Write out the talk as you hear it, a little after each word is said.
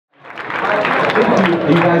Thank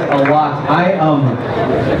you guys a lot.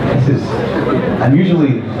 I'm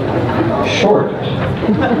usually short.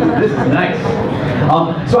 This is nice.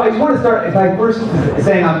 So I just want to start by first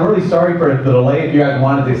saying I'm really sorry for the delay. If you guys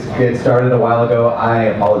wanted to get started a while ago, I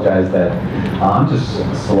apologize that I'm just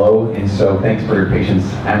slow, and so thanks for your patience.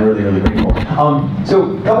 I'm really, really grateful.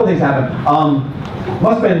 So a couple things happened.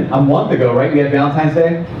 Must have been a month ago, right? We had Valentine's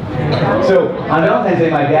Day. So on Valentine's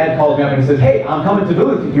Day, my dad called me up and he says, "Hey, I'm coming to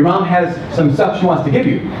Duluth. Your mom has some stuff she wants to give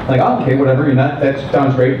you." I'm like, "Oh, okay, whatever. That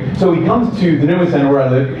sounds great." So he comes to the Newman Center where I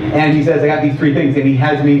live, and he says, "I got these 3 things," and he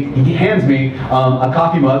hands me a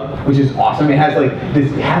coffee mug, which is awesome. It has like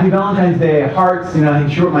this "Happy Valentine's Day" hearts. He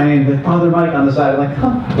wrote my name, like Father Mike, on the side. I'm like,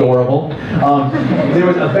 huh, adorable. There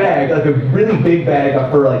was a bag, like a really big bag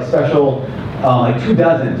of her like special. Like 2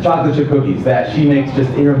 dozen chocolate chip cookies that she makes.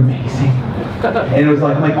 They're amazing. And it was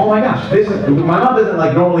like, I'm like, oh my gosh, my mom doesn't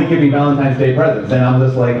like normally give me Valentine's Day presents, and I'm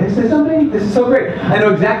just like, this is so great. I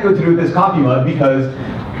know exactly what to do with this coffee mug because,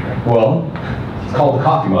 well, it's called a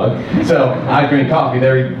coffee mug. So I drink coffee,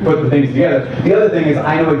 there you put the things together. The other thing is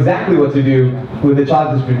I know exactly what to do with the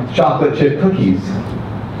chocolate chip cookies.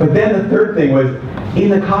 But then the third thing was, in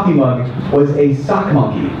the coffee mug was a sock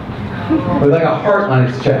monkey with like a heart on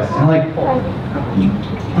its chest. And I'm like,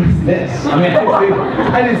 what is this? I mean,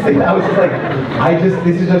 I didn't think that. I was just like,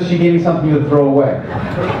 this is just, she gave me something to throw away.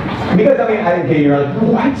 Because, I mean, I didn't get, you're like,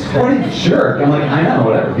 what a jerk. I'm like, I know,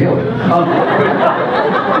 whatever, deal with it.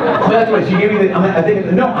 But that's what she gave me,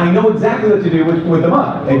 I know exactly what to do with the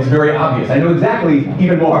mug. It's very obvious. I know exactly,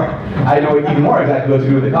 even more exactly what to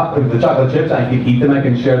do with the chocolate chips. I can eat them, I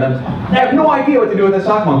can share them. I have no idea what to do with the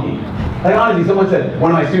sock monkey. Like honestly, someone said,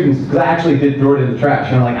 one of my students, because I actually did throw it in the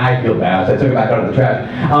trash, and I'm like, I feel bad, so I took it back out of the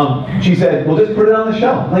trash. She said, well, just put it on the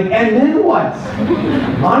shelf. Like, and then what?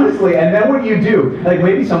 Honestly, and then what do you do? Like,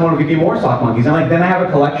 maybe someone will give you more sock monkeys. I'm like, then I have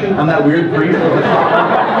a collection. I'm that weird priest with the sock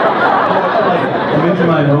monkeys. I'm into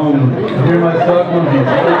my home. Here are my sock monkeys.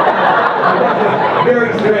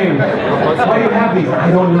 Very strange. Why do you have these?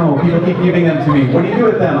 I don't know. People keep giving them to me. What do you do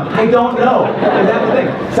with them? I don't know. And that's the thing.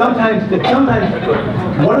 Sometimes,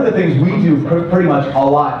 one of the things we do pretty much a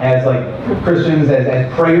lot as like Christians,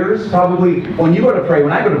 as prayers, probably, when you go to pray,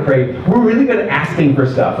 when I go to pray, we're really good at asking for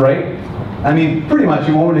stuff, right? I mean, pretty much,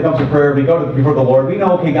 when it comes to prayer, we go before the Lord, we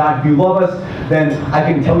know, okay, God, if you love us, then I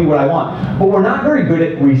can tell you what I want. But we're not very good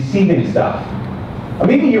at receiving stuff.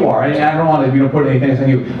 Maybe you are, and I don't want to put anything on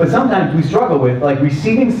you, but sometimes we struggle with like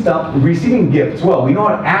receiving gifts well. We know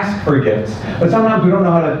how to ask for gifts, but sometimes we don't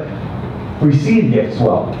know how to receive gifts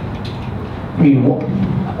well. I mean,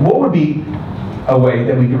 what would be a way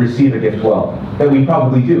that we could receive a gift well? That we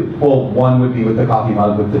probably do. Well, one would be with the coffee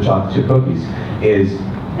mug with the chocolate chip cookies, is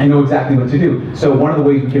I know exactly what to do. So one of the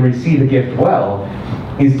ways we can receive a gift well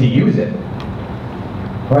is to use it.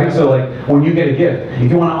 Right? So like when you get a gift, if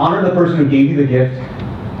you want to honor the person who gave you the gift,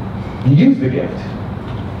 use the gift.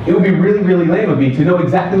 It would be really, really lame of me to know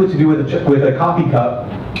exactly what to do with a coffee cup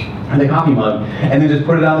and the coffee mug and then just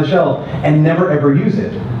put it on the shelf and never ever use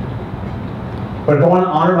it. But if I want to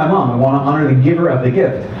honor my mom, I want to honor the giver of the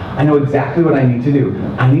gift, I know exactly what I need to do.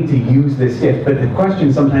 I need to use this gift. But the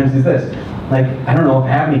question sometimes is this, like, I don't know if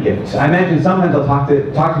I have any gifts. I imagine sometimes I'll talk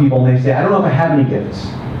to people and they say, I don't know if I have any gifts.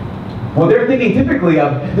 Well, they're typically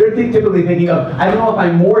thinking of, I don't know if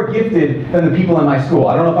I'm more gifted than the people in my school.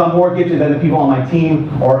 I don't know if I'm more gifted than the people on my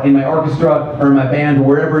team or in my orchestra or in my band or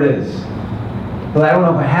wherever it is. But I don't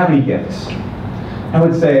know if I have any gifts. I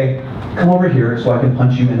would say, come over here so I can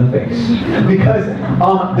punch you in the face. Because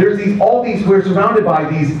we're surrounded by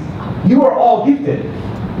these, you are all gifted.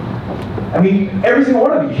 I mean, every single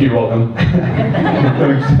one of you, you're welcome.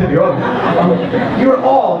 You're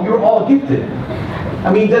welcome. You're all gifted.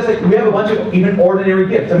 I mean, we have a bunch of even ordinary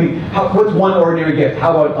gifts. I mean, what's one ordinary gift?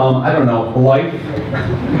 How about, I don't know, life?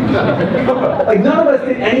 Like, none of us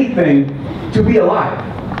did anything to be alive.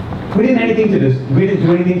 We didn't do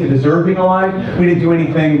anything to deserve being alive. We didn't do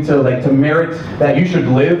anything to merit that you should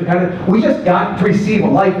live, kind of. We just got to receive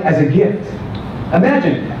life as a gift.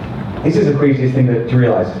 Imagine, this is the craziest thing to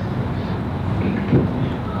realize.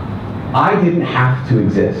 I didn't have to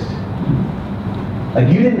exist. Like,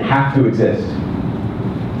 you didn't have to exist.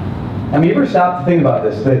 I mean, you ever stop to think about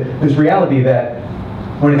this reality that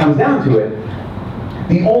when it comes down to it,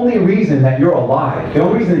 the only reason that you're alive, the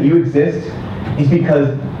only reason that you exist is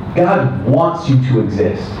because God wants you to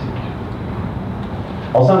exist.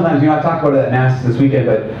 Well, sometimes, I talked about it at Mass this weekend,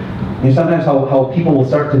 but sometimes how people will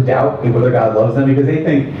start to doubt whether God loves them because they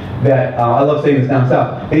think that, I love saying this down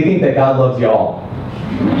south, they think that God loves y'all.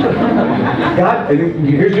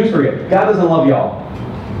 Here's news for you. God doesn't love y'all.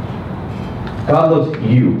 God loves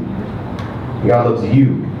you. God loves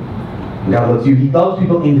you. God loves you. He loves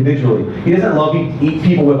people individually. He doesn't love you, eat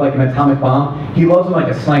people with like an atomic bomb. He loves them like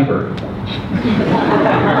a sniper.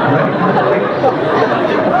 Right? Like,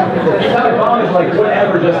 atomic bomb is like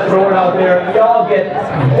whatever, just throw it out there. Y'all get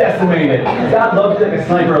decimated. God loves you like a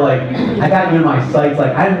sniper. Like, I got you in my sights.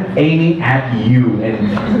 Like, I'm aiming at you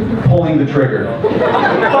and pulling the trigger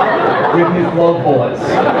with his love bullets.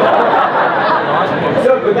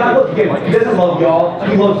 So, but God loves, again, he doesn't love y'all.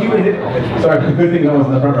 He loves you. Sorry, good thing no one's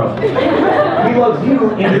in the front row. He loves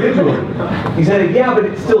you individually. He said, yeah, but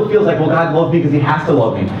it still feels like, well, God loves me because he has to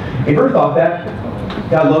love me. Have you ever thought that?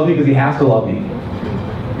 God loves me because he has to love me.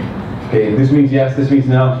 Okay, this means yes, this means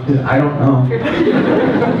no. I don't know.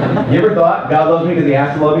 You ever thought God loves me because he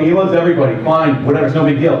has to love me? He loves everybody. Fine, whatever, it's no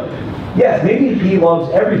big deal. Yes, maybe he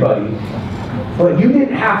loves everybody, but you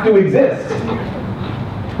didn't have to exist.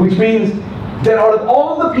 Which means that out of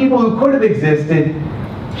all the people who could have existed,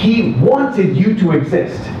 he wanted you to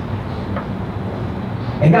exist.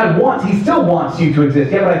 And God wants, he still wants you to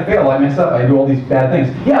exist. Yeah, but I fail, I mess up, I do all these bad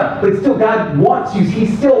things. Yeah, but still God wants you, he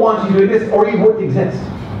still wants you to exist, or you wouldn't exist.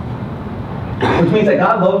 Which means that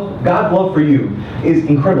God's love for you is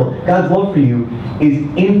incredible. God's love for you is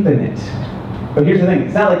infinite. But here's the thing,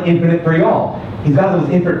 it's not like infinite for y'all. God's love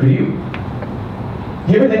is infinite for you.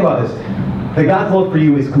 Do you ever think about this? That God's love for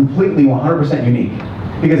you is completely 100% unique.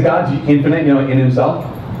 Because God's infinite, in himself.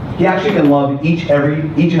 He actually can love each and every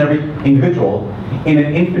individual in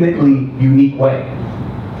an infinitely unique way.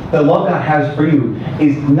 The love God has for you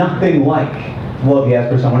is nothing like the love he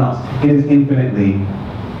has for someone else. It is infinitely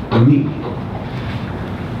unique.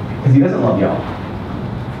 Because he doesn't love y'all.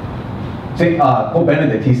 Say, Pope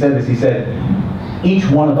Benedict, he said this, he said, each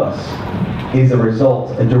one of us is a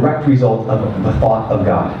direct result of the thought of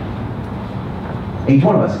God. Each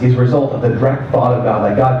one of us is a result of the direct thought of God.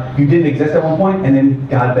 Like, God, you didn't exist at one point, and then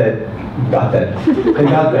God said, let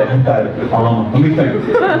me think.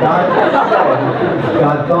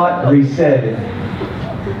 God thought, or he said,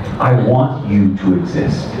 I want you to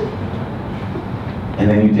exist. And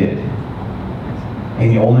then you did.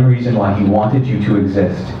 And the only reason why he wanted you to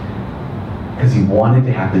exist, because he wanted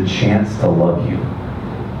to have the chance to love you.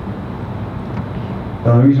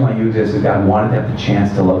 The only reason why you exist is God wanted to have the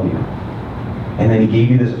chance to love you. And then he gave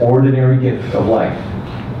you this ordinary gift of life.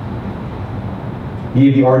 He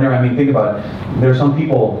gave the ordinary, think about it. There are some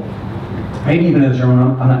people, maybe even in this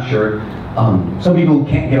room, I'm not sure, some people who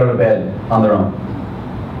can't get out of bed on their own.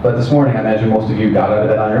 But this morning, I imagine most of you got out of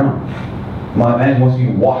bed on your own. I imagine most of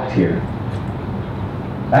you walked here.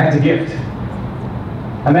 That's a gift.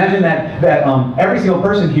 Imagine that every single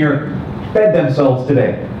person here fed themselves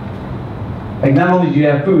today. Like, not only did you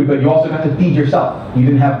have food, but you also got to feed yourself. You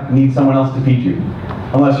didn't need someone else to feed you.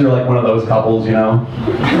 Unless you're like one of those couples, Love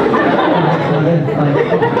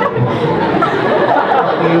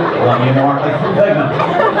me more. No.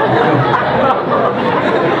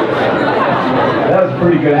 That was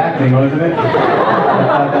pretty good acting, wasn't it? I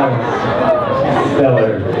thought that was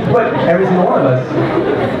stellar. But every single one of us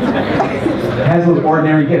has those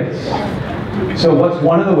ordinary gifts. So what's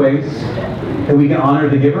one of the ways that we can honor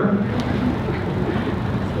the giver?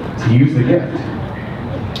 To use the gift.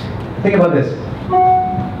 Think about this.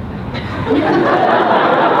 I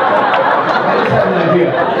just have an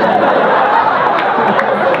idea.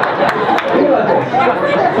 Think about this.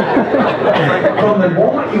 From the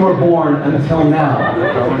moment you were born until now,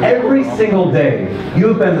 every single day, you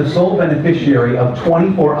have been the sole beneficiary of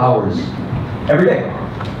 24 hours. Every day.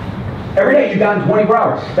 Every day you've gotten 24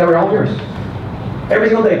 hours that were all yours. Every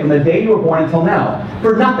single day, from the day you were born until now,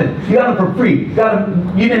 for nothing. You got them for free.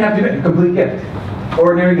 You didn't have to do it. A complete gift.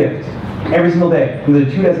 Ordinary gift. Every single day, from the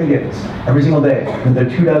 2 dozen gifts. Every single day, from the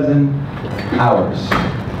 2 dozen hours.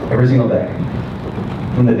 Every single day.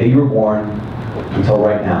 From the day you were born until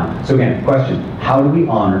right now. So again, question, how do we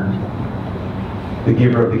honor the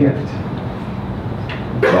giver of the gift?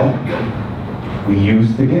 Well, we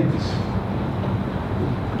use the gifts.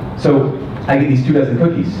 So, I get these 2 dozen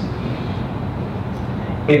cookies.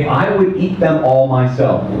 If I would eat them all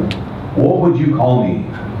myself, what would you call me?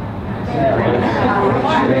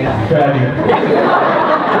 Fatty.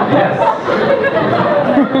 Yes.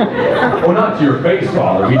 Well, not to your face,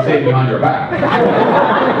 Father. We'd say it behind your back.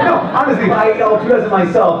 No, honestly, if I ate all 2 dozen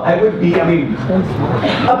myself, I would be, a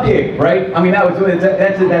pig, right?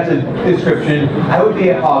 That's a description. I would be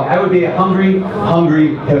a hog. I would be a hungry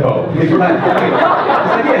hippo.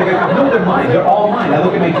 No, they're mine. They're all mine. I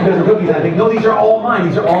look at my 2 dozen cookies and I think, no, these are all mine.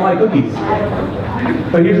 These are all my cookies.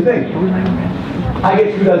 But here's the thing. I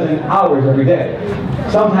get 2 dozen hours every day.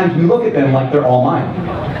 Sometimes we look at them like they're all mine.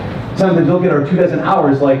 Sometimes look at our 24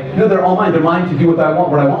 hours like, they're all mine. They're mine to do what I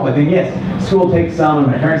want with. And yes, school takes some, and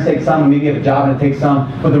my parents take some, and maybe you have a job and it takes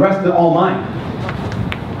some, but the rest are all mine.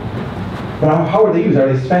 But how are they used?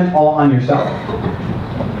 Are they spent all on yourself?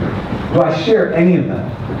 Do I share any of them?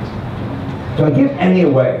 Do I give any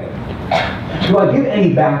away? Do I give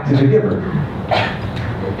any back to the giver?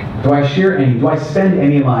 Do I share any? Do I spend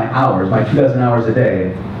any of my hours, my 2,000 hours a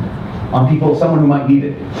day, on people, someone who might need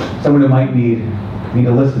it, someone who might need to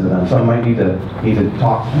listen to them, someone might need to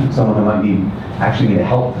talk to them, someone who might actually need to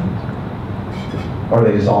help them? Or are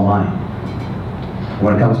they just all mine?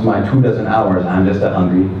 When it comes to my 24 hours, I'm just a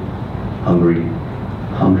hungry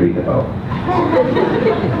hippo.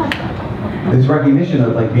 This recognition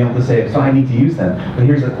of being able to say, so I need to use them. But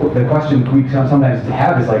here's the question we sometimes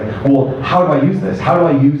have is well, how do I use this? How do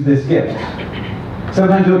I use this gift?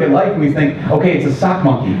 Sometimes we look at life and we think, okay, it's a sock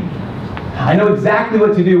monkey. I know exactly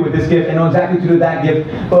what to do with this gift. I know exactly what to do with that gift.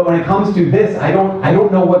 But when it comes to this, I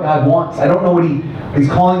don't know what God wants. I don't know what He's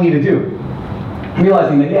calling me to do.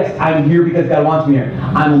 Realizing that yes, I'm here because God wants me here.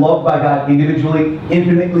 I'm loved by God individually,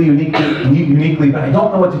 infinitely, uniquely, but I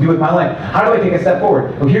don't know what to do with my life. How do I take a step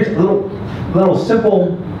forward? Well, here's little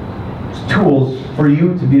simple tools for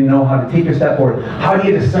you to know how to take your step forward. How do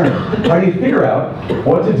you discern? How do you figure out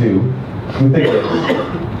what to do with the gifts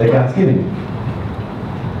that God's giving you?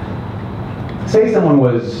 Say someone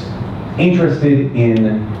was interested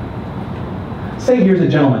in, say here's a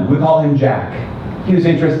gentleman, we call him Jack. He was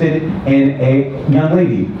interested in a young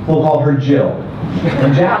lady. We'll call her Jill.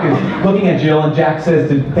 And Jack is looking at Jill, and Jack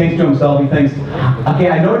thinks to himself, he thinks, okay,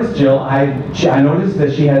 I noticed Jill. I noticed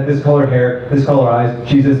that she had this color hair, this color eyes,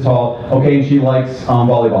 she's this tall, okay, and she likes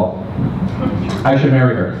volleyball. I should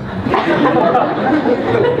marry her.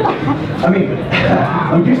 I mean,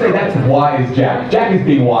 would you say that's wise, Jack? Jack is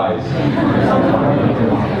being wise.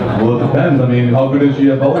 Well, it depends. I mean, how good is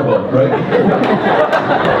she at volleyball, right?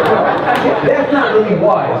 That's not really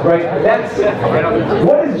wise, right?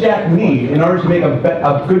 What does Jack need in order to make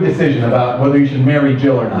a good decision about whether you should marry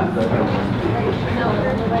Jill or not?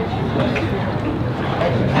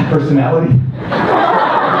 Personality?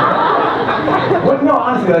 What? No,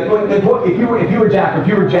 honestly, if you were Jack, or if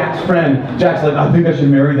you were Jack's friend, Jack's like, I think I should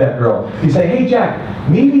marry that girl. You say, hey Jack,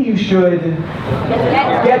 maybe you should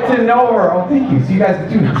get to know her. Oh, thank you. So you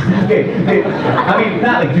guys do know. Okay, I mean,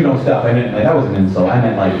 not do know stuff. I meant that was an insult. I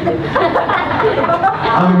meant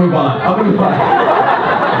I'm gonna move on.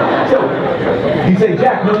 So you say,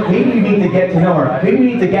 Jack, maybe you need to get to know her. Maybe you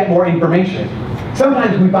need to get more information.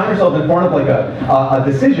 Sometimes we find ourselves in front of a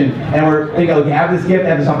decision, and we're thinking, okay, I have this gift, I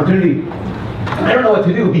have this opportunity. I don't know what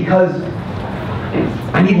to do because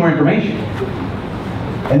I need more information.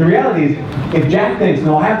 And the reality is, if Jack thinks,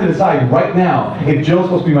 no, I have to decide right now if Jill's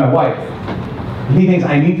supposed to be my wife, he thinks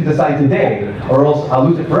I need to decide today or else I'll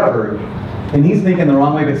lose it forever, then he's thinking the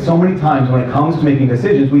wrong way. But so many times when it comes to making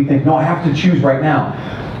decisions, we think, no, I have to choose right now,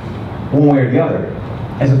 one way or the other.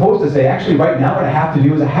 As opposed to say, actually right now what I have to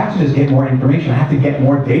do is I have to just get more information. I have to get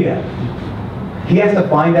more data. He has to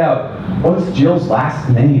find out, what's Jill's last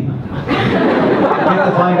name? He has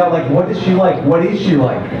to find out, what does she like? What is she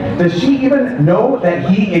like? Does she even know that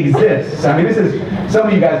he exists? I mean, some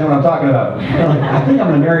of you guys know what I'm talking about. They're like, I think I'm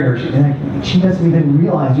going to marry her. She doesn't even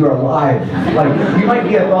realize you're alive. You might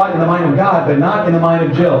be a thought in the mind of God, but not in the mind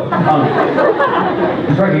of Jill.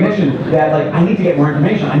 It's recognition that, I need to get more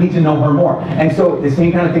information. I need to know her more. And so the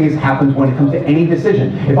same kind of thing happens when it comes to any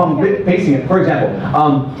decision. If I'm facing it, for example,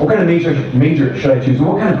 what kind of major should I choose?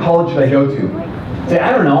 What kind of college should I go to? Say,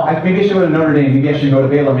 I don't know, maybe I should go to Notre Dame, maybe I should go to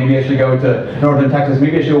Baylor, maybe I should go to Northern Texas,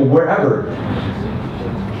 maybe I should go wherever.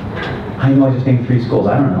 I know I just named 3 schools,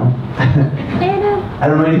 I don't know. I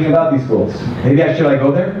don't know anything about these schools. Maybe should I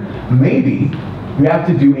go there? Maybe we have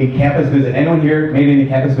to do a campus visit. Anyone here made any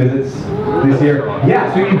campus visits this year?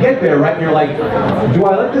 Yeah, so you get there, right, and you're like, do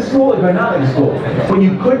I like this school or do I not like the school? When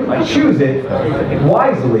you couldn't choose it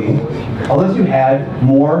wisely, unless you had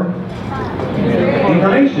more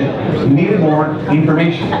information. You needed more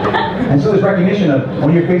information. And so this recognition of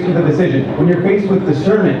when you're faced with a decision, when you're faced with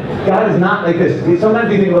discernment, God is not like this.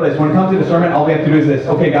 Sometimes you think about this. When it comes to discernment, all we have to do is this.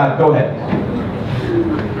 Okay, God, go ahead.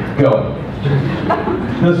 Go.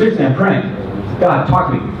 No, seriously, I'm praying. God,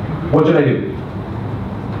 talk to me. What should I do?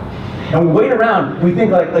 And we wait around. We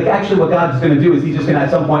think actually what God's going to do is He's just going to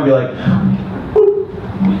at some point be like,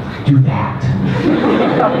 do that.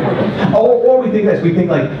 or we think this. We think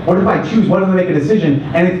what if I choose? What if I make a decision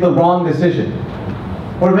and it's the wrong decision?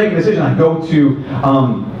 What if I make a decision? I go to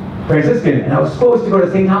Franciscan and I was supposed to go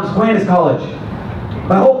to St. Thomas Aquinas College.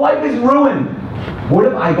 My whole life is ruined. What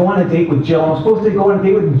if I go on a date with Jill? I'm supposed to go on a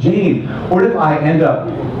date with Jane. What if I end up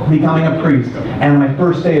becoming a priest, and on my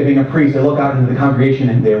first day of being a priest, I look out into the congregation,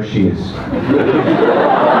 and there she is.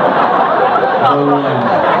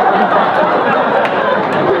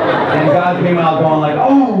 And God's meanwhile going like,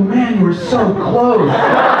 oh man, you were so close.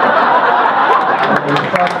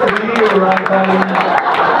 Sucks to be you, right, buddy?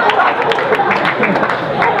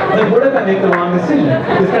 Like, what if I make the wrong decision?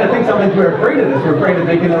 This kind of thing, sometimes we're afraid of this. We're afraid of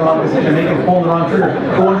making the wrong decision, pulling the wrong trigger,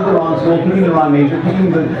 going to the wrong school, picking the wrong major,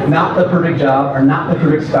 picking not the perfect job, or not the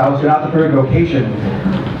perfect spouse, or not the perfect vocation.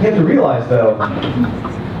 You have to realize, though,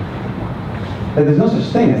 that there's no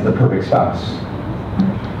such thing as the perfect spouse.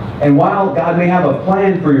 And while God may have a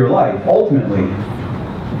plan for your life, ultimately,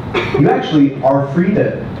 you actually are free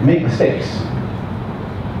to make mistakes.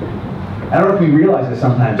 I don't know if we realize this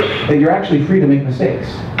sometimes, that you're actually free to make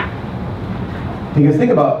mistakes. Because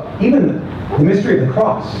think about, even the mystery of the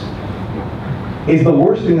cross is the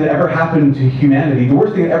worst thing that ever happened to humanity. The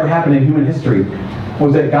worst thing that ever happened in human history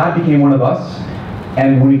was that God became one of us,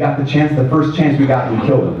 and when we got the chance, the first chance we got, we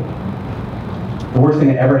killed him. The worst thing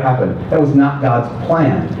that ever happened. That was not God's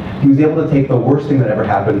plan. He was able to take the worst thing that ever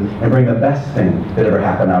happened and bring the best thing that ever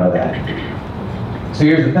happened out of that. So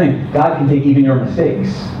here's the thing. God can take even your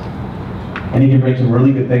mistakes, and he can bring some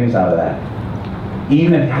really good things out of that.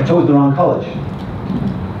 Even if I chose the wrong college,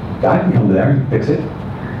 God can come to there and fix it.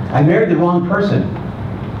 I married the wrong person.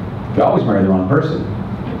 You always marry the wrong person.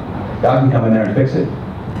 God can come in there and fix it.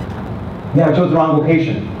 Yeah, I chose the wrong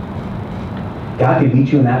vocation. God can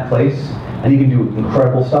meet you in that place, and he can do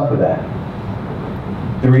incredible stuff with that.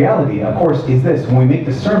 The reality, of course, is this. When we make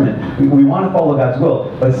discernment, we want to follow God's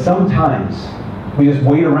will, but sometimes we just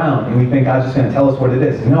wait around and we think God's just going to tell us what it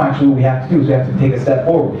is. No, actually what we have to do is we have to take a step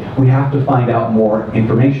forward. We have to find out more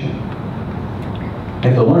information. We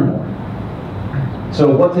have to learn more.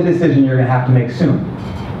 So what's a decision you're going to have to make soon?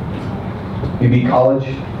 Maybe college,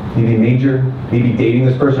 maybe major, maybe dating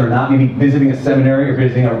this person or not, maybe visiting a seminary or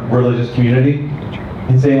visiting a religious community.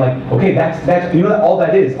 And saying like, okay, that's you know what all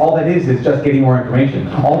that is just getting more information.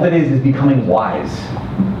 All that is becoming wise.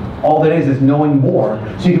 All that is knowing more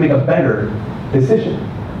so you can make a better decision.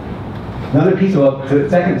 Another piece of the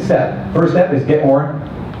second step. First step is get more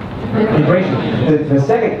information. The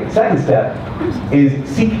second step is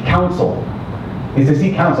seek counsel. Is to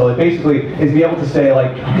seek counsel. It basically is to be able to say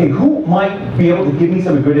like, okay, who might be able to give me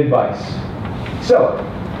some good advice? So,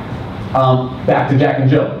 back to Jack and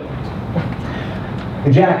Jill.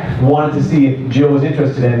 Jack wanted to see if Jill was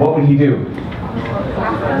interested in it. What would he do?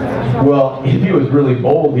 Well, if he was really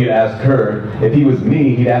bold, he'd ask her. If he was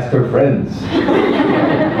me, he'd ask her friends.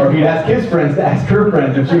 Or he'd ask his friends to ask her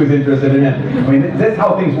friends if she was interested in him. I mean, that's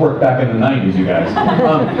how things worked back in the 90s, you guys.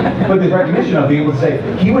 But this recognition of being able to say,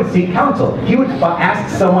 he would seek counsel. He would ask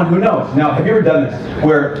someone who knows. Now, have you ever done this?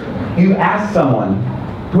 Where you ask someone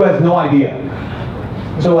who has no idea.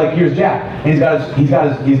 So like, here's Jack, and he's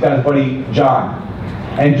got his buddy, John.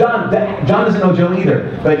 And John doesn't know Jill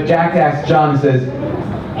either, but Jack asks John and says,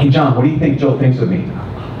 hey John, what do you think Jill thinks of me?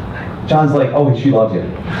 John's like, oh, she loves you.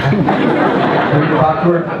 Have you talked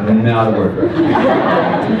to her? Not a word.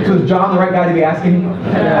 So is John the right guy to be asking?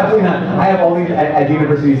 Absolutely not. I have all these at the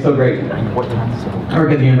university, it's so great. I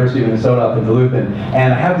work at the University of Minnesota up in Duluth, and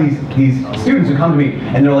I have these students who come to me,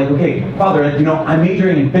 and they're like, okay, Father, you know, I'm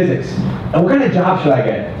majoring in physics, and what kind of job should I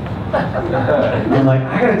get? And I'm like,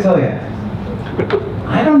 I gotta tell you,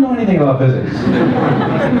 I don't know anything about physics.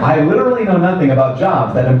 I literally know nothing about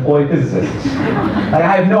jobs that employ physicists. Like,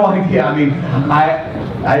 I have no idea. I mean, I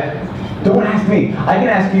don't ask me. I can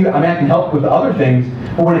ask you, I mean, I can help with other things,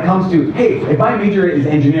 but when it comes to, hey, if my major is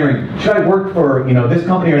engineering, should I work for, you know, this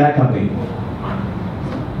company or that company?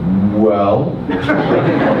 Well,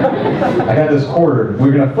 I got this quarter.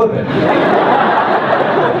 We're going to flip it.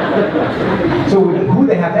 So who do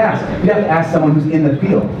they have to ask? You have to ask someone who's in the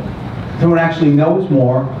field. Someone actually knows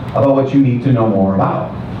more about what you need to know more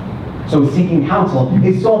about. So seeking counsel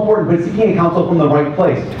is so important, but seeking counsel from the right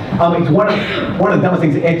place. It's one of the dumbest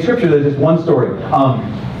things. In Scripture, there's just one story.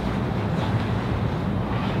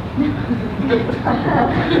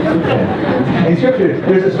 In Scripture,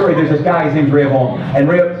 there's a story. There's this guy. His name's Jeroboam.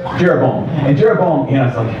 And Jeroboam, you know,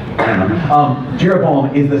 it's like, I don't know.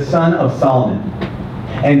 Jeroboam is the son of Solomon.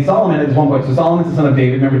 And Solomon is one point. So Solomon's the son of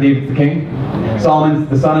David. Remember, David's the king. Solomon's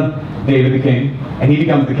the son of David the king, and he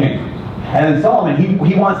becomes the king. And then Solomon,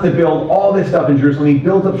 he wants to build all this stuff in Jerusalem. He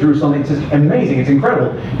builds up Jerusalem. It's just amazing. It's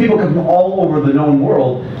incredible. People come from all over the known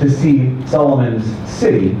world to see Solomon's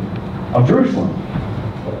city of Jerusalem.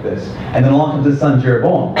 Like this. And then along comes his son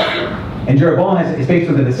Jeroboam. And Jeroboam is faced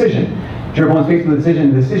with a decision. Jeroboam's faced with a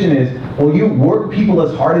decision. The decision is, will you work people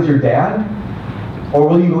as hard as your dad? Or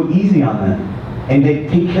will you go easy on them and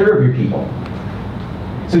take care of your people?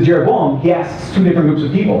 So Jeroboam, he asks two different groups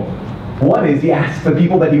of people. One is he asks the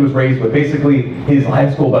people that he was raised with, basically his high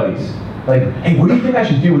school buddies. Like, hey, what do you think I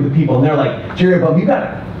should do with the people? And they're like, Jeroboam, you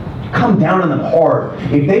gotta come down on them hard.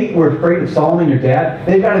 If they were afraid of Solomon, your dad,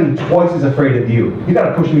 they've got to be twice as afraid of you. You got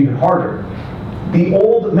to push them even harder. The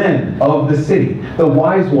old men of the city, the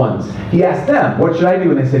wise ones, he asked them, what should I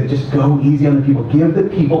do? And they said, just go easy on the people. Give the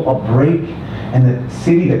people a break, and the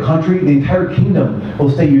city, the country, the entire kingdom will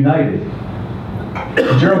stay united.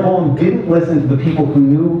 Jeroboam didn't listen to the people who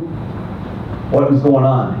knew what was going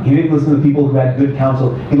on. He didn't listen to the people who had good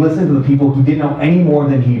counsel. He listened to the people who didn't know any more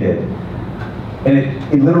than he did. And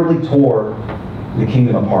it literally tore the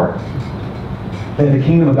kingdom apart. That the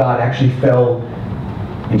kingdom of God actually fell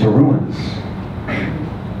into ruins.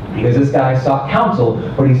 Because this guy sought counsel,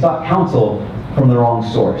 but he sought counsel from the wrong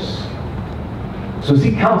source. So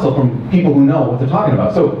seek counsel from people who know what they're talking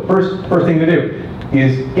about. So first thing to do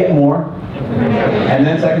is get more. And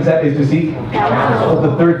then second step is to seek counsel. But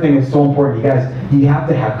the third thing is so important, you guys, you have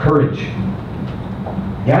to have courage.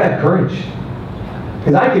 You gotta have courage.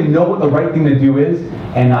 Because I can know what the right thing to do is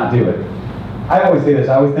and not do it. I always say this,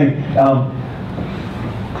 I always think,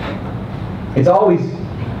 it's always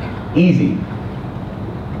easy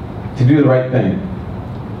to do the right thing,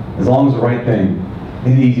 as long as the right thing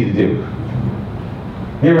is easy to do.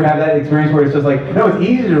 You ever have that experience where it's just like, no, it's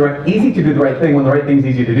easy to do the right thing when the right thing is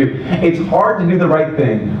easy to do. It's hard to do the right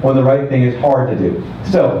thing when the right thing is hard to do.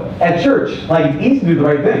 So, at church, like, it's easy to do the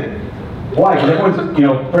right thing. Why? Because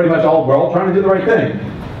everyone's, pretty much we're all trying to do the right thing.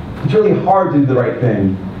 It's really hard to do the right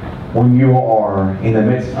thing when you are in the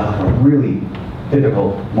midst of a really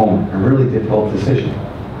difficult moment, a really difficult decision.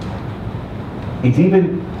 It's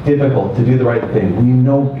even difficult to do the right thing when you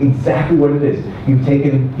know exactly what it is. You've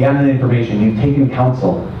gotten information, you've taken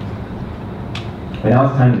counsel. But now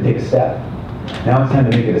it's time to take a step. Now it's time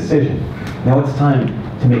to make a decision. Now it's time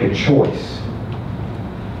to make a choice.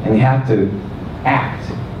 And you have to act.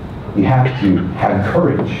 You have to have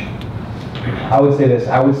courage. I would say this.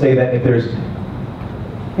 I would say that if there's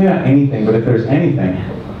not anything, but if there's anything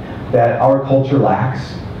that our culture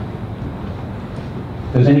lacks,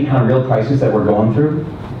 if there's any kind of real crisis that we're going through,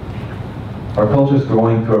 our culture is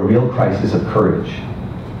going through a real crisis of courage,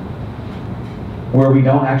 where we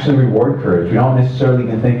don't actually reward courage. We don't necessarily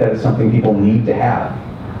even think that it's something people need to have.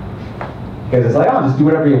 Because it's like, oh, just do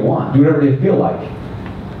whatever you want. Do whatever you feel like.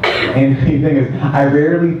 And the thing is, I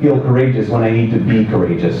rarely feel courageous when I need to be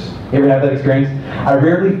courageous. You ever have that experience? I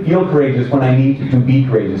rarely feel courageous when I need to be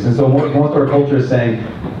courageous. And so most of our culture is saying,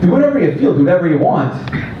 do whatever you feel, do whatever you want.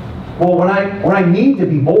 Well, when I need to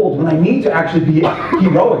be bold, when I need to actually be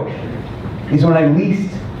heroic, is when I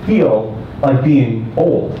least feel like being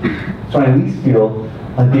bold. It's when I least feel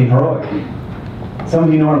like being heroic. Some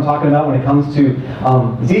of you know what I'm talking about when it comes to,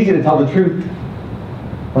 it's easy to tell the truth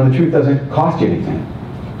when the truth doesn't cost you anything.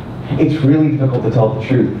 It's really difficult to tell the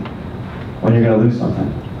truth when you're going to lose something.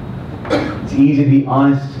 It's easy to be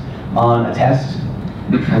honest on a test,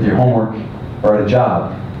 with your homework, or at a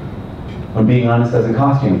job, when being honest doesn't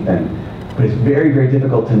cost you anything. But it's very, very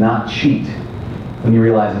difficult to not cheat when you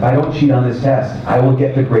realize, if I don't cheat on this test, I will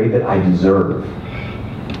get the grade that I deserve.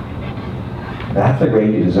 That's the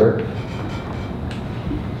grade you deserve.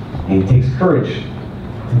 And it takes courage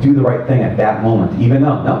to do the right thing at that moment, even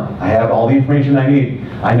though, no, I have all the information I need.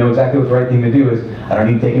 I know exactly what the right thing to do is. I don't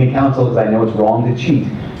need to take any counsel because I know it's wrong to cheat.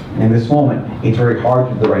 And in this moment, it's very hard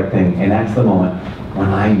to do the right thing, and that's the moment when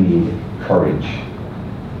I need courage.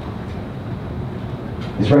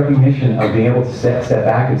 This recognition of being able to step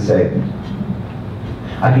back and say,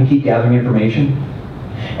 I can keep gathering information,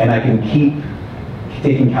 and I can keep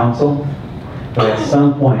taking counsel, but at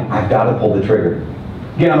some point, I've got to pull the trigger.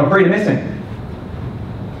 Again, I'm afraid of missing.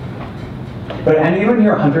 But anyone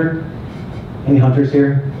here a hunter? Any hunters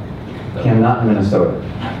here? Okay, I'm not in Minnesota.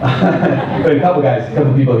 But a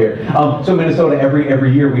couple people here. So Minnesota,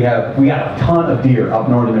 every year we got a ton of deer up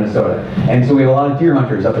north of Minnesota. And so we have a lot of deer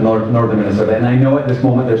hunters up in northern Minnesota. And I know at this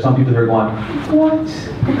moment there's some people here going, what?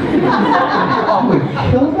 Oh, we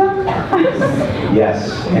kill them?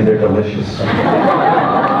 Yes, and they're delicious.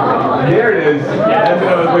 There it is. That's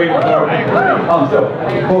what I was waiting for.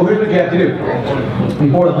 Well, here's what you have to do.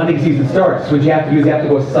 Before the hunting season starts, what you have to do is you have to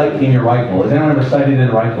go sight in your rifle. Has anyone ever sighted in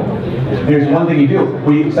a rifle? There's one thing you do.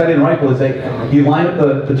 When you sight in a rifle is that you line up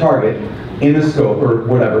the target in the scope or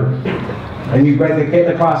whatever, and you get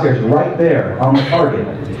the crosshairs right there on the target.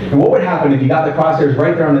 And what would happen if you got the crosshairs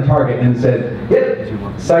right there on the target and said,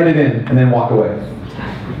 yep, sight it in, and then walk away?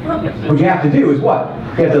 What you have to do is what?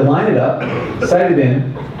 You have to line it up, sight it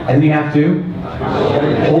in, and then you have to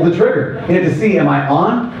pull the trigger. You have to see, am I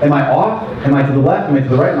on? Am I off? Am I to the left? Am I to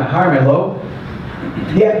the right? Am I high? Am I low?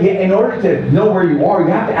 Yeah, in order to know where you are, you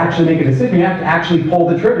have to actually make a decision. You have to actually pull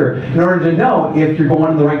the trigger in order to know if you're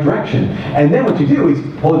going in the right direction. And then what you do is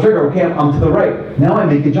pull the trigger. Okay, I'm to the right. Now I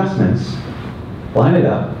make adjustments, line it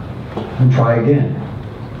up, and try again.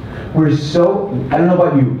 We're so, I don't know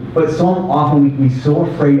about you, but so often we're so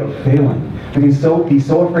afraid of failing. We can be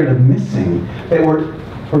so afraid of missing that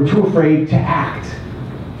we're too afraid to act.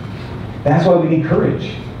 That's why we need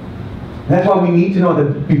courage. And that's why we need to know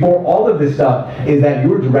that before all of this stuff is that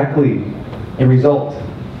you're directly a result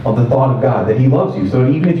of the thought of God, that He loves you. So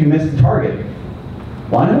even if you miss the target,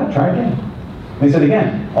 line it up, try again. Miss it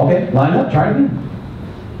again. Okay, line it up, try it again.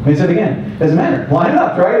 Miss it again. Doesn't matter. Line it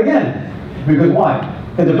up, try it again. Because why?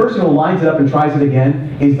 Because the person who lines it up and tries it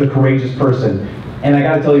again is the courageous person. And I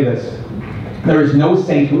got to tell you this. There is no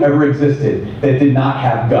saint who ever existed that did not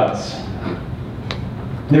have guts.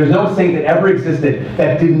 There's no saint that ever existed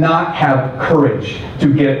that did not have courage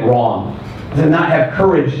to get it wrong. Did not have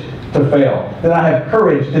courage to fail. Did not have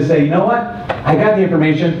courage to say, you know what? I got the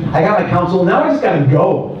information. I got my counsel. Now I just got to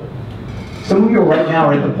go. Some of you right now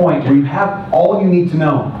are at the point where you have all you need to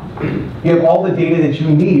know. You have all the data that you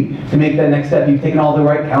need to make that next step. You've taken all the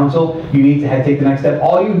right counsel. You need to take the next step.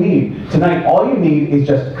 All you need tonight, all you need is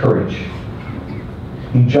just courage.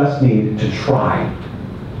 You just need to try.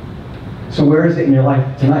 So where is it in your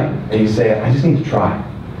life tonight that you say, I just need to try.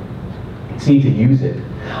 I just need to use it.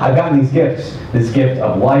 I've gotten these gifts. This gift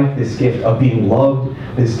of life, this gift of being loved,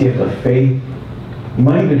 this gift of faith. You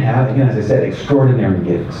might even have, again, as I said, extraordinary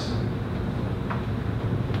gifts.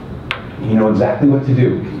 You know exactly what to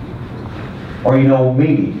do. Or you know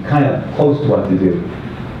maybe kind of close to what to do.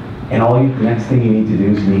 And the next thing you need to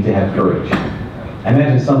do is you need to have courage. I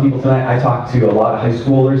imagine some people tonight, I talk to a lot of high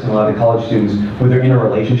schoolers and a lot of college students where they're in a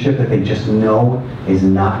relationship that they just know is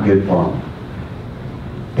not good for them.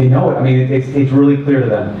 They know it. I mean, it's really clear to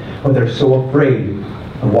them. But they're so afraid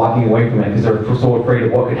of walking away from it because they're so afraid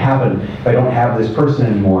of what could happen if I don't have this person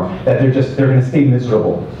anymore, that they're going to stay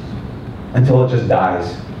miserable until it just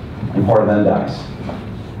dies and part of them dies.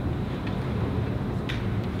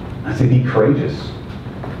 I say, be courageous.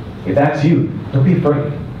 If that's you, don't be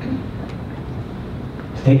afraid.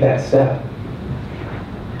 Take that step.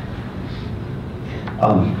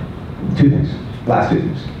 Two things. Last two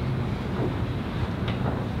things.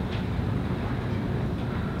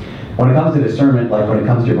 When it comes to discernment, like when it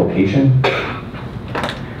comes to your vocation,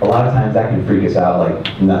 a lot of times that can freak us out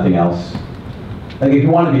like nothing else. Like if you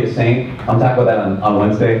want to be a saint, I'm talking about that on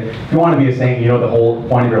Wednesday. If you want to be a saint, you know the whole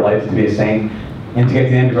point of your life is to be a saint. And to get to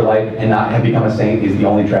the end of your life and not have become a saint is the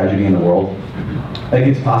only tragedy in the world. Like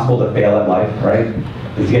it's possible to fail at life, right?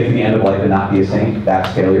 To get to the end of life and not be a saint,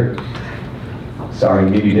 that's failure. Sorry,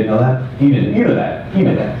 maybe you didn't know that? You didn't. You know that. You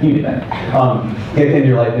knew that. You knew that. Get to the end of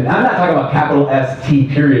your life. And I'm not talking about capital S-T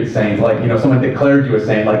period saints, like, you know, someone declared you a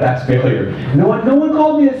saint, like that's failure. No one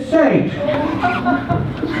called me a saint.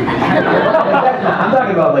 I'm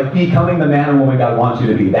talking about like becoming the man or woman God wants you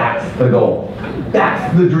to be. That's the goal.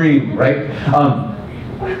 That's the dream, right?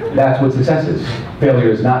 That's what success is.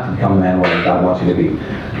 Failure is not to become the man or woman God wants you to be.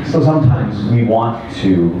 So sometimes we want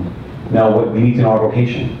to know what we need to know our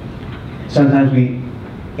vocation. Sometimes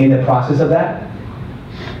in the process of that,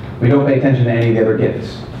 we don't pay attention to any of the other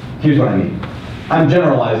gifts. Here's what I mean. I'm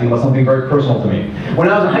generalizing about something very personal to me. When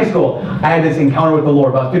I was in high school, I had this encounter with the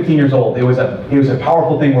Lord. About 15 years old. It was a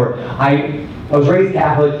powerful thing where I was raised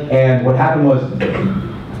Catholic, and what happened was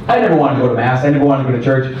I never wanted to go to Mass. I never wanted to go to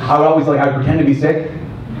church. I would pretend to be sick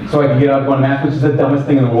so I could get out and go to Mass, which is the dumbest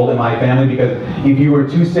thing in the world in my family, because if you were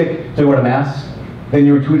too sick to go to Mass, then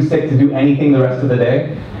you were too sick to do anything the rest of the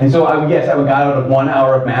day. And so I would got out of 1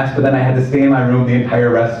 hour of Mass, but then I had to stay in my room the entire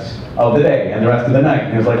rest of the day and the rest of the night.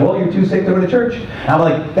 And it was like, well, you're too sick to go to church. And I'm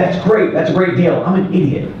like, that's great. That's a great deal. I'm an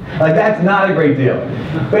idiot. Like, that's not a great deal.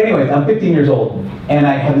 But anyways, I'm 15 years old, and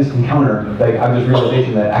I had this encounter, like, I have this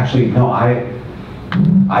realization that actually, no,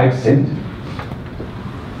 I've sinned.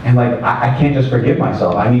 And like, I can't just forgive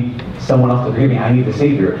myself. I need someone else to forgive me. I need the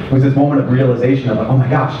Savior. It was this moment of realization of like, oh my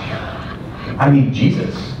gosh, I need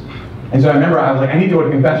Jesus. And so I remember I was like, I need to go to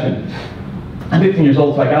confession. I'm 15 years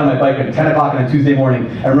old, so I got on my bike at 10 o'clock on a Tuesday morning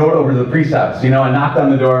and rode over to the priest's house, and knocked on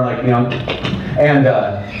the door, like, and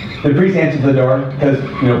the priest answered the door, because,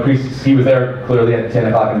 priest, he was there clearly at 10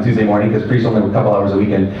 o'clock on a Tuesday morning, because priests only work a couple hours a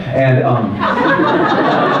weekend, and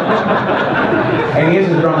and he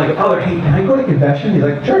answers the door, I'm like, Father, hey, can I go to confession? He's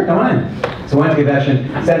like, sure, come on in. So I went to confession,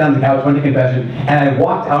 sat down on the couch, went to confession, and I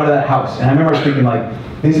walked out of that house, and I remember thinking, like,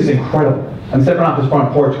 this is incredible. I'm stepping off this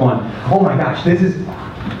front porch going, oh my gosh,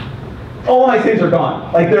 all my sins are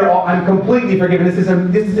gone. Like I'm completely forgiven. This is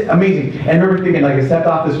amazing. And I remember thinking, like I stepped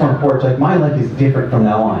off this front porch, like my life is different from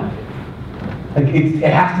now on. Like it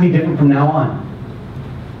has to be different from now on.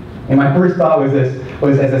 And my first thought was as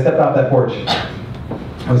I stepped off that porch,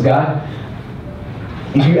 was God,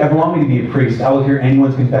 if you ever want me to be a priest, I will hear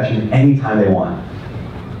anyone's confession anytime they want.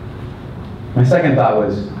 My second thought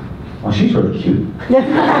was, well, she's really cute.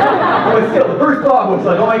 But still, the first thought was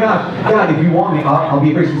like, oh my gosh, God, if you want me, I'll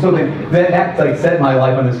be a priest. So then that like set my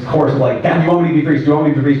life on this course of like, God, do you want me to be a priest? Do you want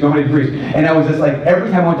me to be a priest? Do you want me to be a priest? And I was just like, every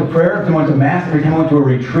time I went to prayer, every time I went to mass, every time I went to a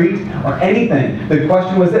retreat or anything, the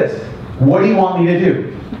question was this: what do you want me to do?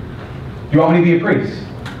 Do you want me to be a priest?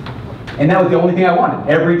 And that was the only thing I wanted.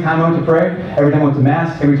 Every time I went to prayer, every time I went to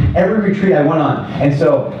mass, every retreat I went on. And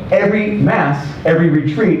so every mass, every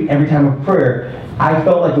retreat, every time of prayer, I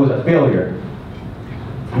felt like it was a failure.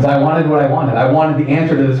 Because I wanted what I wanted. I wanted the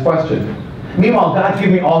answer to this question. Meanwhile, God's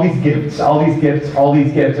giving me all these gifts, all these gifts, all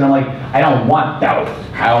these gifts. And I'm like, I don't want those.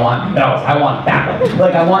 I don't want those. I want that one.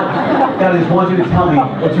 Like God, I just want you to tell me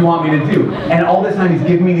what you want me to do. And all this time He's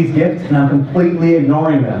giving me these gifts, and I'm completely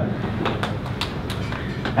ignoring them.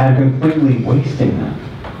 And I'm completely wasting them.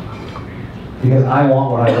 Because I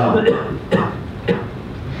want what I want.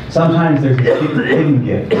 Sometimes there's these hidden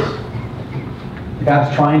gifts.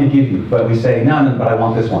 God's trying to give you, but we say, no, but I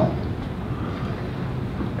want this one.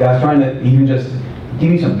 God's trying to even just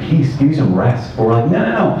give you some peace, give you some rest. But we're like,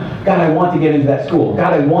 no. God, I want to get into that school.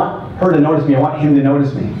 God, I want her to notice me. I want him to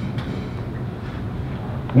notice me.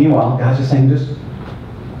 Meanwhile, God's just saying,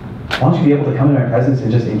 I want you to be able to come into my presence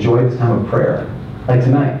and just enjoy this time of prayer. Like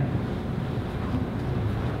tonight.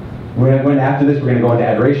 After this, we're going to go into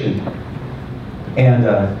adoration. And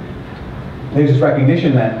there's this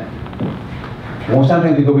recognition that well,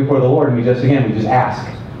 sometimes we go before the Lord and we just ask,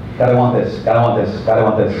 God, I want this. God, I want this. God, I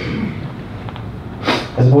want this.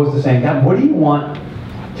 As opposed to saying, God, what do you want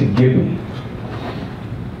to give me?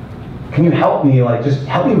 Can you help me, just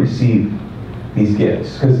help me receive these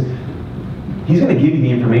gifts? Because He's going to give you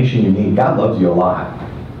the information you need. God loves you a lot.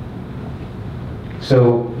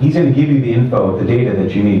 So He's going to give you the info, the data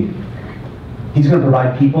that you need. He's going to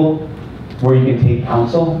provide people where you can take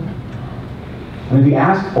counsel. And if you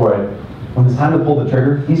ask for it, when it's time to pull the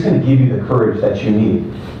trigger, He's going to give you the courage that you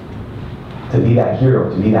need to be that hero,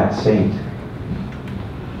 to be that saint.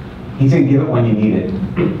 He's going to give it when you need it.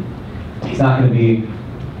 He's not going to be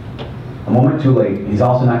a moment too late. He's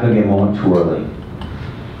also not going to be a moment too early.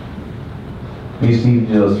 We just need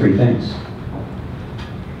to do those three things.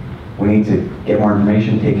 We need to get more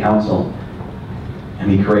information, take counsel, and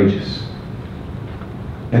be courageous.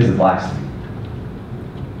 This is the last thing.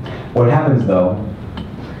 What happens, though,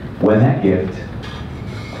 when that gift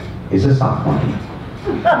is a sock monkey?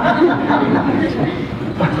 It's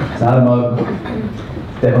not a mug.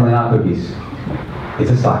 It's definitely not cookies.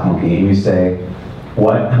 It's a sock monkey, and you say,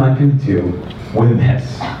 what am I going to do with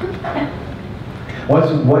this?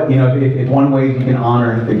 If one way you can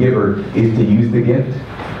honor the giver is to use the gift,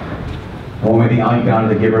 one way you can honor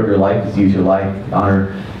the giver of your life is to use your life,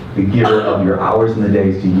 honor the giver of your hours and the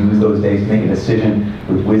days, to use those days to make a decision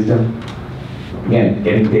with wisdom. Again,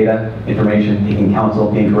 getting data, information, taking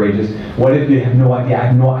counsel, being courageous. What if you have no idea? I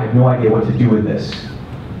have no idea what to do with this.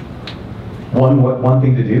 One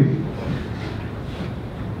thing to do,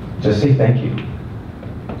 just say thank you.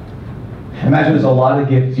 Imagine there's a lot of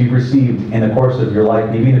gifts you've received in the course of your life,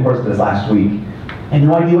 maybe in the course of this last week, and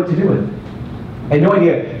no idea what to do with it. And no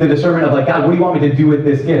idea the discernment of God, what do you want me to do with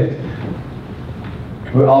this gift?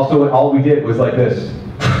 Also, all we did was like this.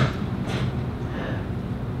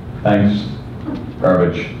 Thanks.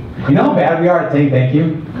 Garbage. You know how bad we are at saying thank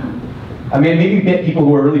you? I mean, maybe you get people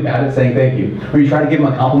who are really bad at saying thank you. Where you try to give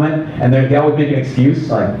them a compliment, and they always make an excuse,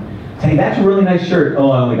 like, hey, that's a really nice shirt.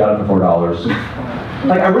 Oh, I only got it for $4.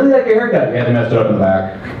 Like, I really like your haircut. Yeah, they messed it up in the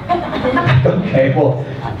back. Okay, well,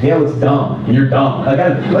 yeah, it's dumb. And you're dumb. Like,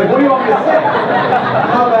 what do you want me to say?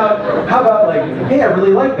 How about hey, I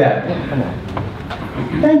really like that.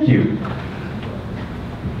 Thank you.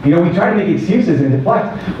 You know, we try to make excuses and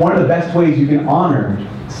deflect. One of the best ways you can honor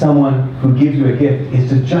someone who gives you a gift is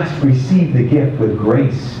to just receive the gift with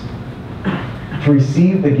grace. To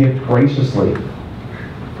receive the gift graciously.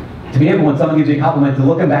 To be able, when someone gives you a compliment, to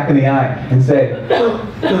look them back in the eye and say,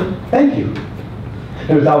 thank you.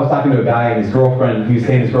 I was talking to a guy and his girlfriend, he was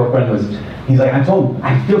saying his girlfriend he's like, I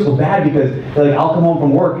feel so bad because I'll come home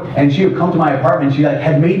from work and she would come to my apartment, she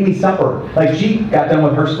had made me supper. She got done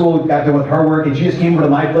with her school, got done with her work, and she just came over to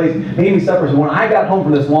my place, made me supper. So when I got home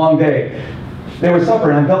from this long day, there was supper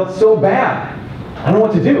and I felt so bad. I don't know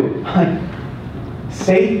what to do.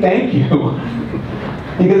 say thank you.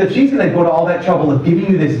 Because if she's going to go to all that trouble of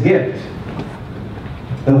giving you this gift,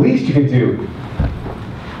 the least you could do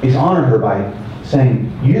is honor her by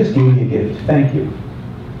saying, you just gave me a gift. Thank you.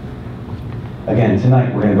 Again,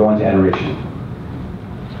 tonight we're going to go into adoration.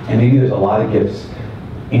 And maybe there's a lot of gifts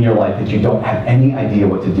in your life that you don't have any idea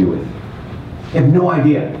what to do with. You have no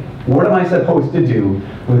idea. What am I supposed to do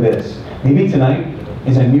with this? Maybe tonight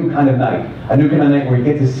is a new kind of night. A new kind of night where you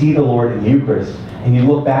get to see the Lord in the Eucharist. And you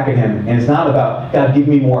look back at Him. And it's not about, God, give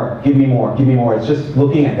me more, give me more, give me more. It's just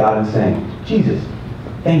looking at God and saying, Jesus,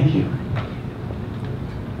 thank you.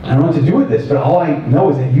 I don't know what to do with this, but all I know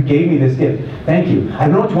is that you gave me this gift. Thank you. I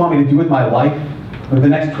don't know what you want me to do with my life with the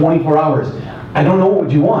next 24 hours. I don't know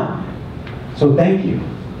what you want. So thank you.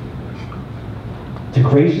 To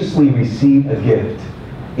graciously receive a gift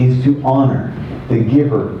is to honor the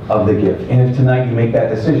giver of the gift. And if tonight you make that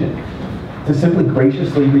decision, to simply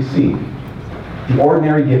graciously receive the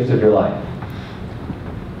ordinary gifts of your life.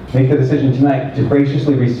 Make the decision tonight to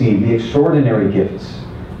graciously receive the extraordinary gifts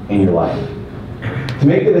in your life. To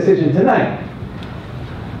make the decision tonight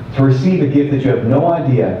to receive a gift that you have no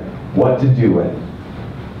idea what to do with.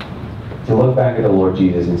 To look back at the Lord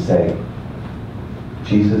Jesus and say,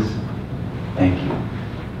 Jesus, thank you.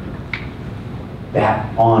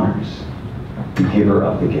 That honors the giver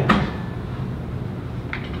of the gift.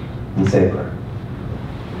 And say a prayer.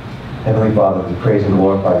 Heavenly Father, we praise and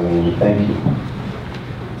glorify you and we thank you.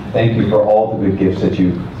 Thank you for all the good gifts that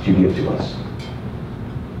you give to us.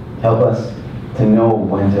 Help us to know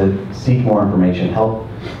when to seek more information. Help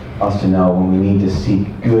us to know when we need to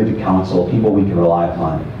seek good counsel, people we can rely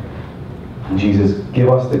upon. And Jesus, give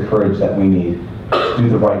us the courage that we need to do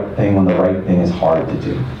the right thing when the right thing is hard to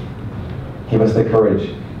do. Give us the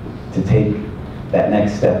courage to take that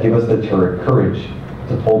next step. Give us the courage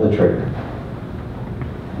to pull the trigger.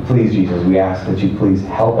 Please, Jesus, we ask that you please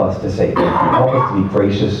help us to say thank you. Help us to be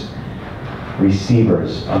gracious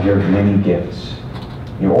receivers of your many gifts,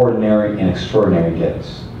 your ordinary and extraordinary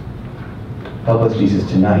gifts. Help us, Jesus,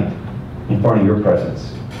 tonight, in front of your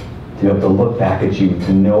presence, to be able to look back at you,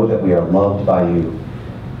 to know that we are loved by you,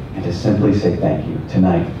 and to simply say thank you.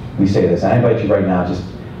 Tonight, we say this. I invite you right now, just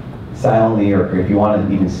silently, or if you want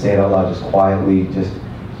to even say it out loud, just quietly, just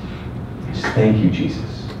thank you, Jesus.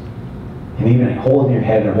 And even hold in your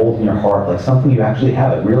head and hold in your heart, like something you actually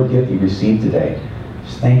have, a real gift you received today.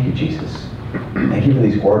 Just thank you, Jesus. Thank you for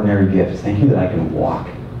these ordinary gifts. Thank you that I can walk.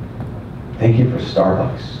 Thank you for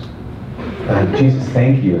Starbucks. Jesus,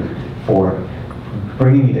 thank you for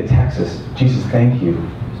bringing me to Texas. Jesus, thank you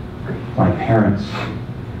for my parents.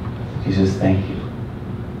 Jesus, thank you.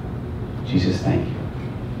 Jesus, thank you.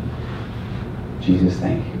 Jesus,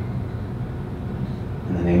 thank you.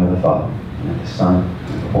 In the name of the Father, and of the Son,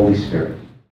 and of the Holy Spirit.